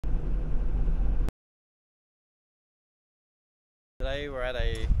Today we're at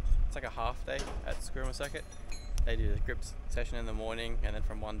it's like a half day at Tskuruma Circuit. They do the grips session in the morning, and then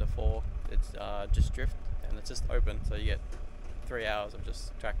from 1 to 4 it's just drift, and it's just open, so you get 3 hours of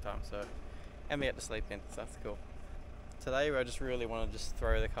just track time. So, and we get to sleep in, so that's cool. Today I just really want to just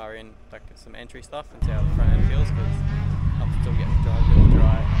throw the car in like some entry stuff and see how the front end feels, because I'm still getting to drive a little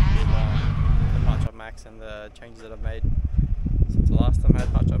dry with the Part Shot Max and the changes that I've made since the last time I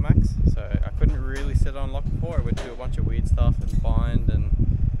had Part Shot Max. So I couldn't really sit on lock before. I would do a bunch of weird stuff and bind, and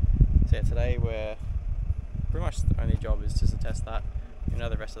so yeah, today we're pretty much the only job is just to test that. You know,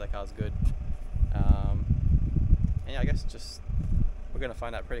 the rest of the car's good. And yeah, I guess just we're going to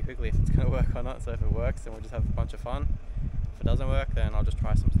find out pretty quickly if it's going to work or not. So if it works, then we'll just have a bunch of fun. If it doesn't work, then I'll just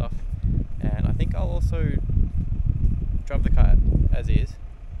try some stuff. And I think I'll also drive the car as is,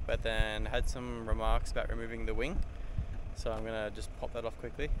 but then had some remarks about removing the wing. So I'm going to just pop that off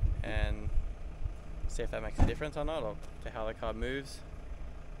quickly and see if that makes a difference or not, or to how the car moves.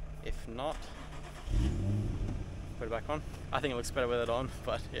 If not, put it back on. I think it looks better with it on,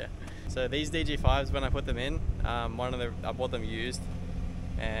 but yeah. So these DG5s, when I put them in, I bought them used,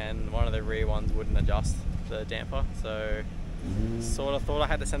 and one of the rear ones wouldn't adjust the damper, so sort of thought I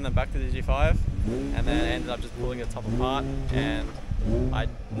had to send them back to DG5, and then ended up just pulling the top apart, and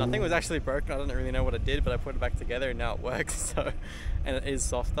nothing was actually broken. I don't really know what it did, but I put it back together and now it works. So, and it is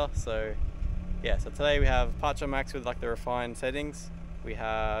softer. So yeah, so today we have Part Shot Max with like the refined settings. We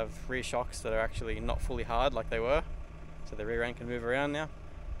have rear shocks that are actually not fully hard like they were, so the rear end can move around now.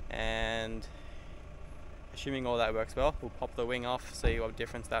 And assuming all that works well, we'll pop the wing off, see what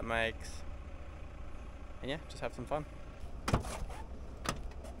difference that makes, and yeah, just have some fun.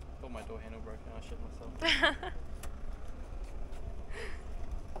 Oh, my door handle broke now, I shit myself.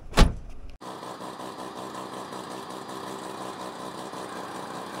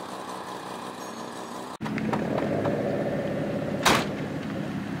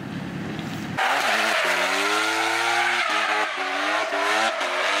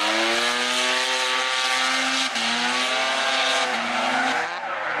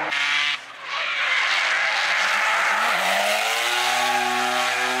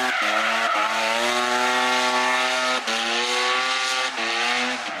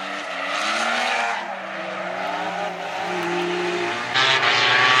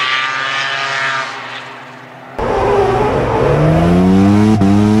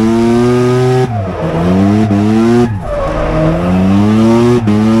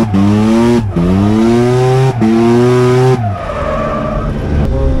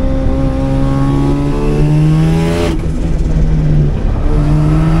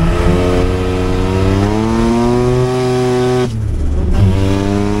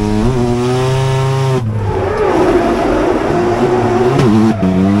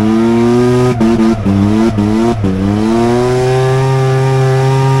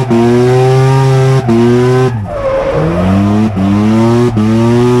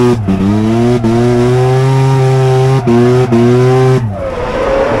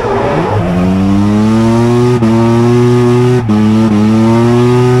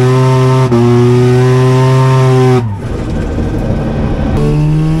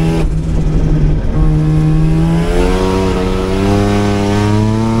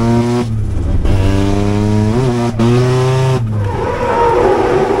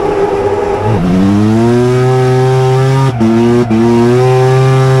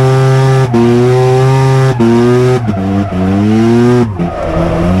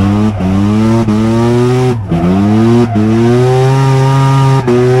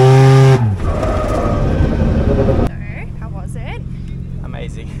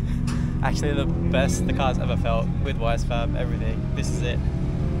 Actually the best the car's ever felt with Wisefab, everything. This is it.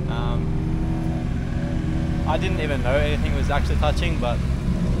 I didn't even know anything was actually touching, but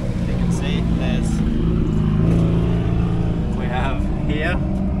you can see we have here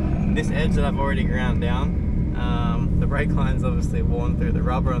this edge that I've already ground down. The brake line's obviously worn through the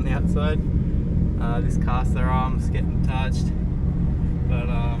rubber on the outside. This caster arm's getting touched, but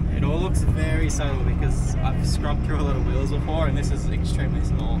it all looks very subtle because I've scrubbed through a lot of wheels before, and this is extremely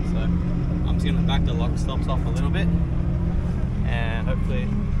small. So I'm just gonna back the lock stops off a little bit, and hopefully,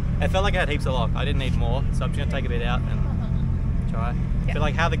 it felt like I had heaps of lock. I didn't need more, so I'm just gonna take a bit out and try. I feel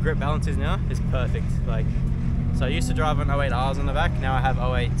like how the grip balance is now is perfect. Like, so I used to drive on 08Rs on the back, now I have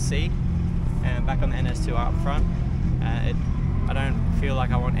 08C, and back on the NS2R up front. I don't feel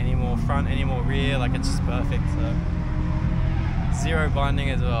like I want any more front, any more rear. Like, it's just perfect. So zero binding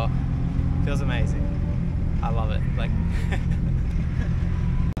as well. Feels amazing. I love it. Like.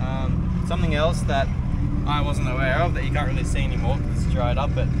 Something else that I wasn't aware of that you can't really see anymore because it's dried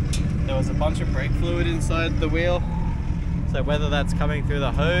up, but there was a bunch of brake fluid inside the wheel, So whether that's coming through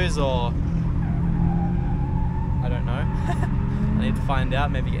the hose or I don't know. I need to find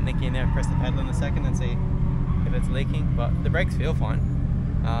out. Maybe get Nicky in there and press the pedal in a second and see if it's leaking. But the brakes feel fine.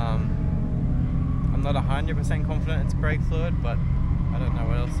 I'm not 100% confident it's brake fluid, but I don't know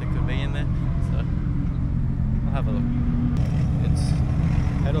what else it could be in there. So I'll have a look. Its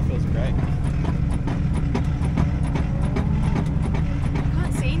pedal feels great. I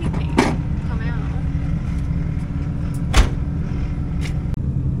can't see anything come out.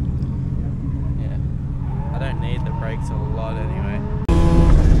 Yeah, I don't need the brakes a lot anyway.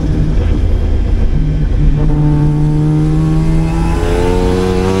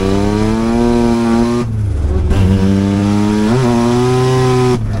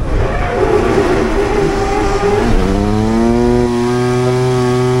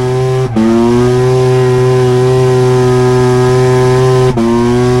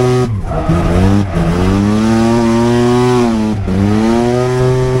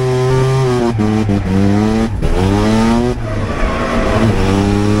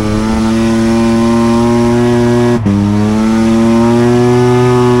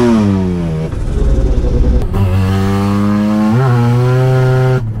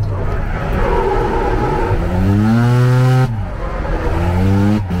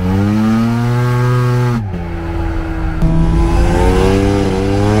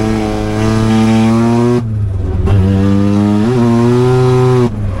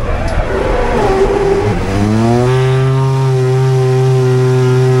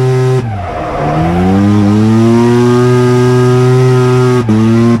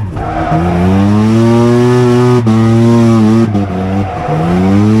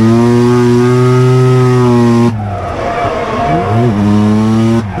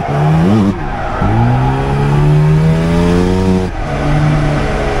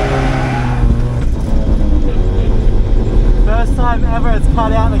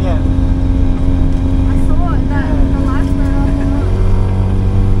 Cut out again. I saw it, the lights were off.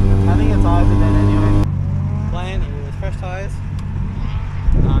 I think it's over then anyway. Plan is fresh tyres.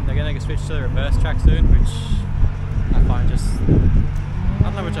 They're going to switch to the reverse track soon, which I find just, I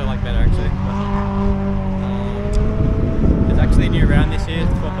don't know which I like better actually. But, there's actually a new round this year,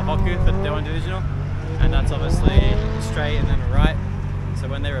 it's called the Hoku for the D1 Divisional, and that's obviously straight and then right. So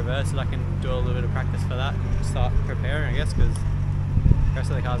when they reverse it, I can do a little bit of practice for that and start preparing, I guess, because the rest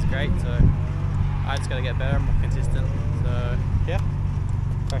of the car's great, so I just got to get better and more consistent. So yeah,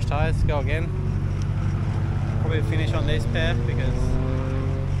 fresh tyres, go again. Probably finish on this pair because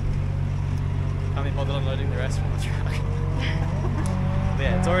I can't be bothered unloading the rest from the truck. But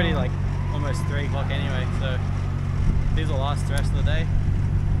yeah, it's already like almost 3 o'clock anyway, so these will last the rest of the day.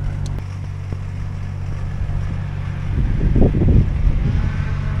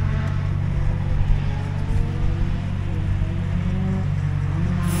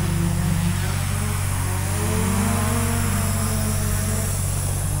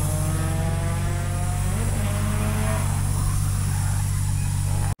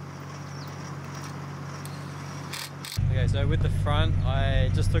 Okay, so with the front,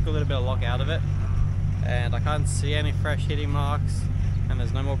 I just took a little bit of lock out of it and I can't see any fresh hitting marks and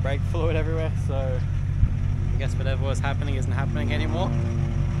there's no more brake fluid everywhere, so I guess whatever was happening isn't happening anymore.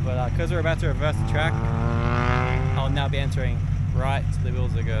 But because we're about to reverse the track, I'll now be entering right, so the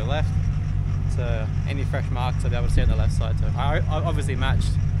wheels will go left. So any fresh marks I'll be able to see on the left side. So I obviously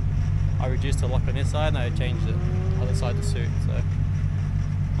matched, I reduced the lock on this side and I changed it on the other side to suit. So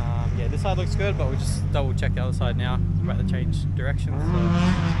yeah, this side looks good, but we'll just double check the other side now. I'm about to change direction.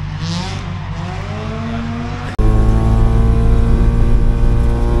 So.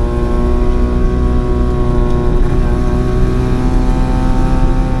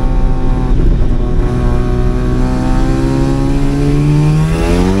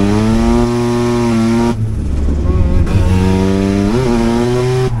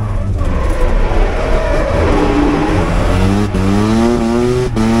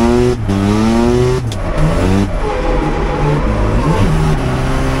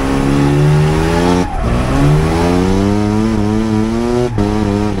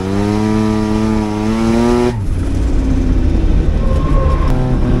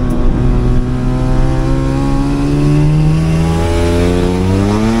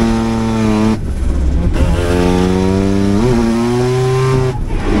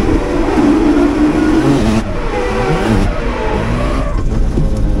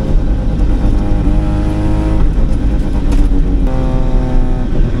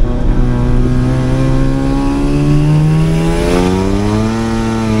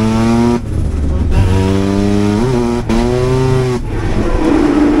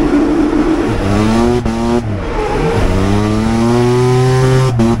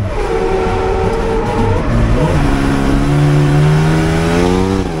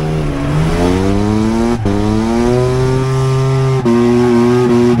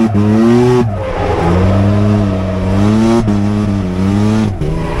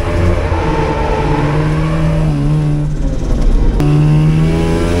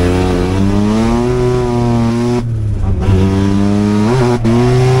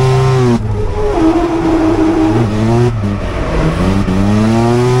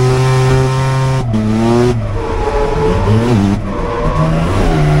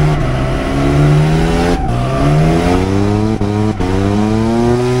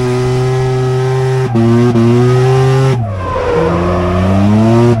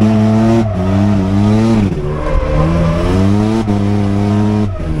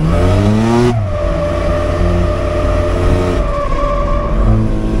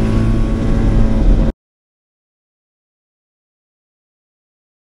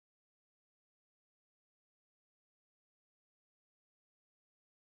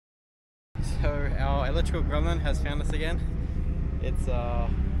 So our electrical gremlin has found us again. It's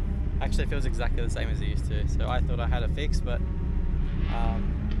actually feels exactly the same as it used to. So I thought I had it fixed, but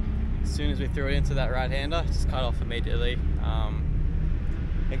as soon as we threw it into that right-hander, it just cut off immediately.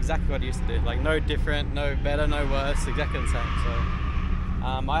 Exactly what it used to do. Like no different, no better, no worse, exactly the same. So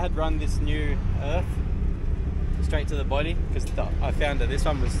I had run this new earth straight to the body because I found that this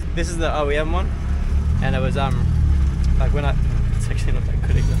is the OEM one, and it was like when it's actually not that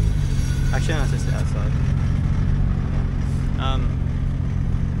good either. Actually, no, it's just outside.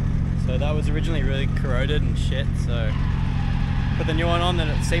 So that was originally really corroded and shit. So put the new one on, and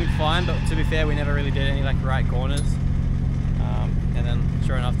it seemed fine. But to be fair, we never really did any like right corners. And then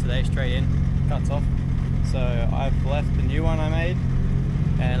sure enough, today straight in cuts off. So I've left the new one I made,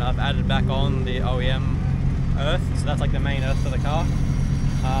 and I've added back on the OEM earth. So that's like the main earth for the car.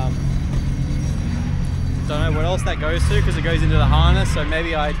 Don't know what else that goes to because it goes into the harness. So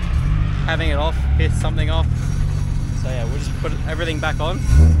maybe having it off pissed something off. So yeah, we'll just put everything back on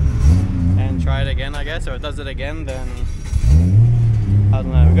and try it again, I guess. Or if it does it again, then I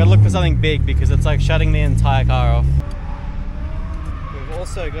don't know. We've got to look for something big because it's like shutting the entire car off. We've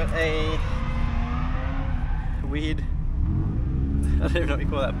also got a weird, I don't even know what you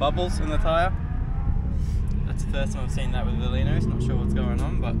call that, bubbles in the tyre. That's the first time I've seen that with the Linos. Not sure what's going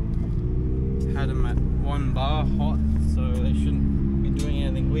on, but had them at 1 bar hot, so they shouldn't be doing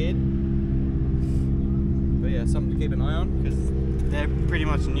anything weird. But yeah, something to keep an eye on because they're pretty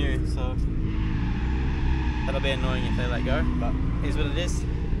much new, so that'll be annoying if they let go, but here's what it is.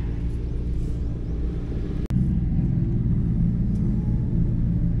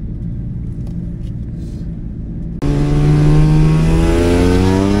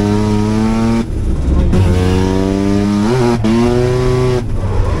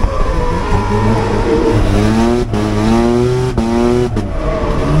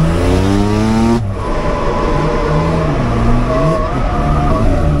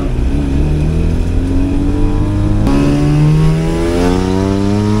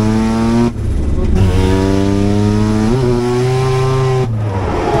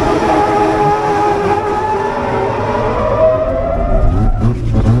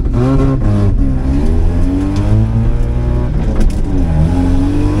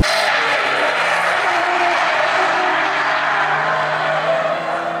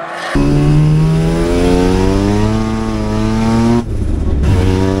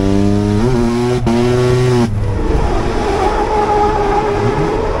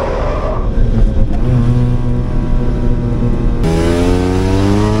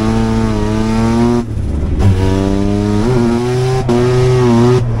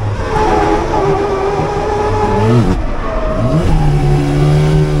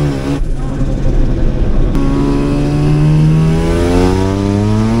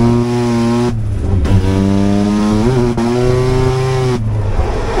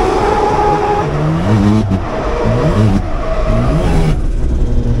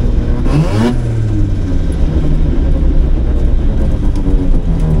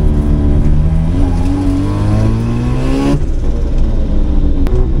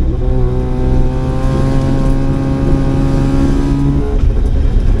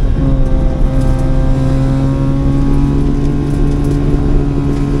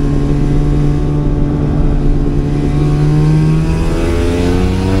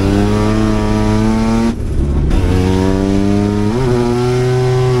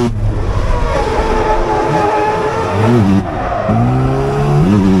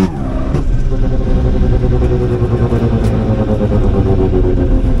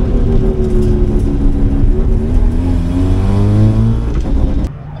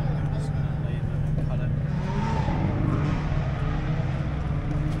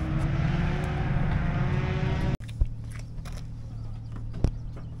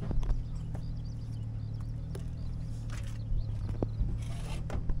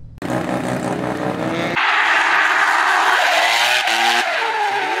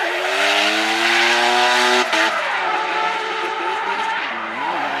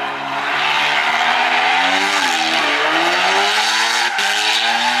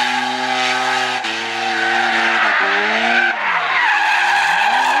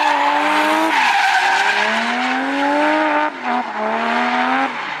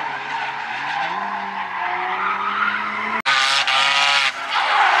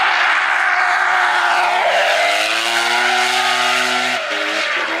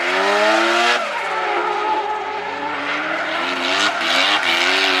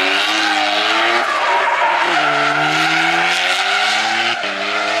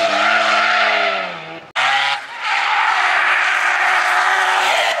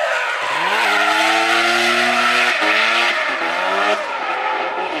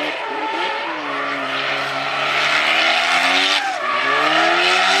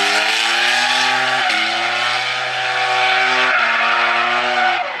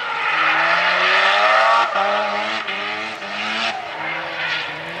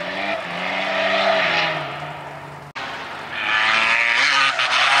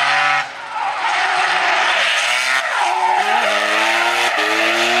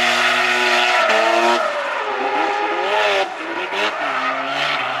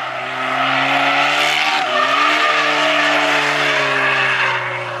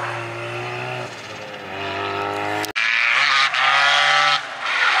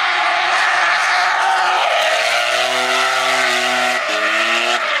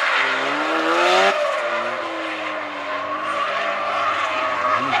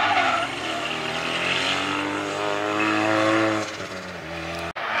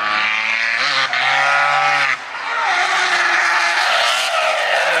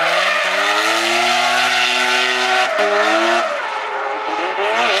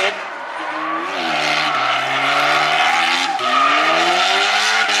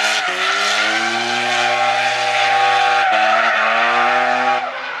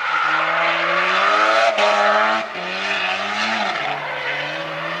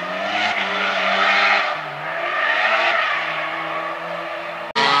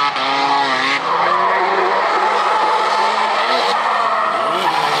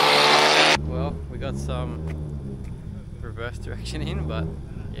 got some reverse direction in, but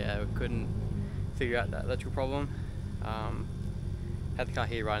yeah, we couldn't figure out that electrical problem. Had the car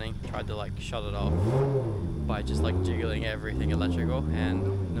here running, tried to like shut it off by just like jiggling everything electrical,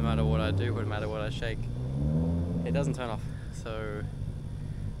 and no matter what I do, no matter what I shake, it doesn't turn off. So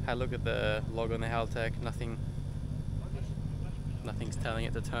had a look at the log on the Haltech, nothing's telling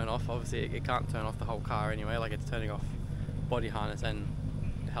it to turn off. Obviously it can't turn off the whole car anyway, like it's turning off body harness and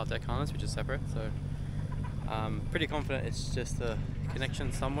the Haltech harness, which is separate. So pretty confident it's just a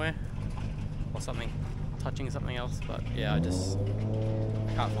connection somewhere or something touching something else, but yeah, I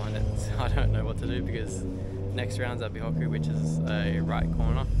can't find it. So I don't know what to do, because next round's at Bihoku, which is a right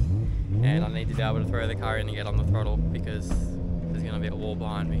corner, and I need to be able to throw the car in and get on the throttle because there's going to be a wall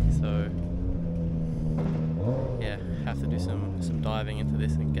behind me. So yeah, have to do some diving into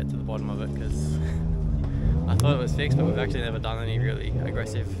this and get to the bottom of it, because I thought it was fixed, but we've actually never done any really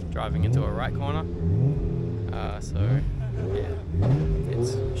aggressive driving into a right corner. So yeah,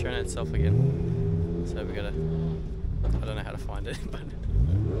 it's shown itself again. So we gotta, I don't know how to find it, but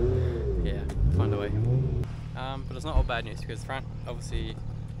yeah, find a way. But it's not all bad news, because the front obviously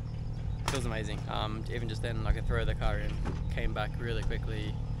feels amazing. Even just then, I could throw the car in, came back really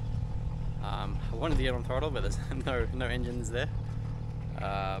quickly. I wanted to get on throttle, but there's no engines there.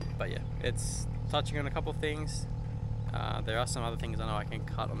 But yeah, it's touching on a couple things. There are some other things I know I can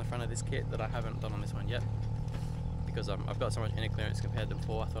cut on the front of this kit that I haven't done on this one yet, because I've got so much inner clearance compared to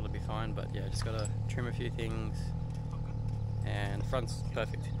before. I thought it'd be fine, but yeah, just gotta trim a few things. And the front's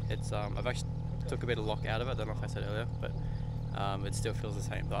perfect. It's I've actually took a bit of lock out of it. I don't know if I said earlier, but it still feels the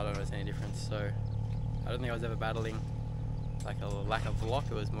same. But I don't notice any difference. So I don't think I was ever battling like a lack of lock.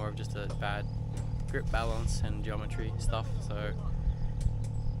 It was more of just a bad grip balance and geometry stuff. So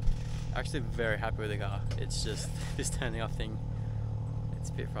actually very happy with the car. It's just this turning off thing, it's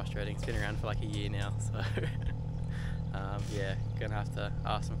a bit frustrating. It's been around for like a year now, so yeah, gonna have to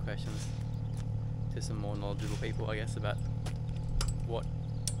ask some questions to some more knowledgeable people, I guess, about what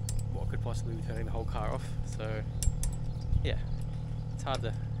could possibly be turning the whole car off. So yeah, it's hard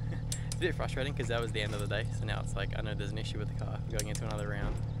to it's a bit frustrating, because that was the end of the day. So now it's like, I know there's an issue with the car going into another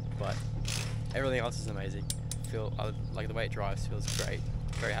round, but everything else is amazing. Like the way it drives feels great.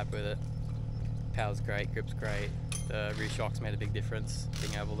 Very happy with it. Power's great, grip's great. The rear shocks made a big difference,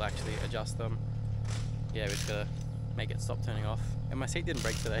 being able to actually adjust them. Yeah, we just gotta make it stop turning off. And my seat didn't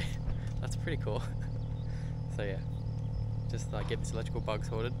break today. That's pretty cool. So yeah, just get this electrical bug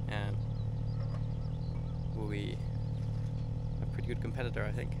sorted, and we'll be a pretty good competitor,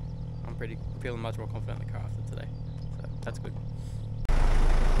 I think. I'm feeling much more confident in the car after today. So that's good.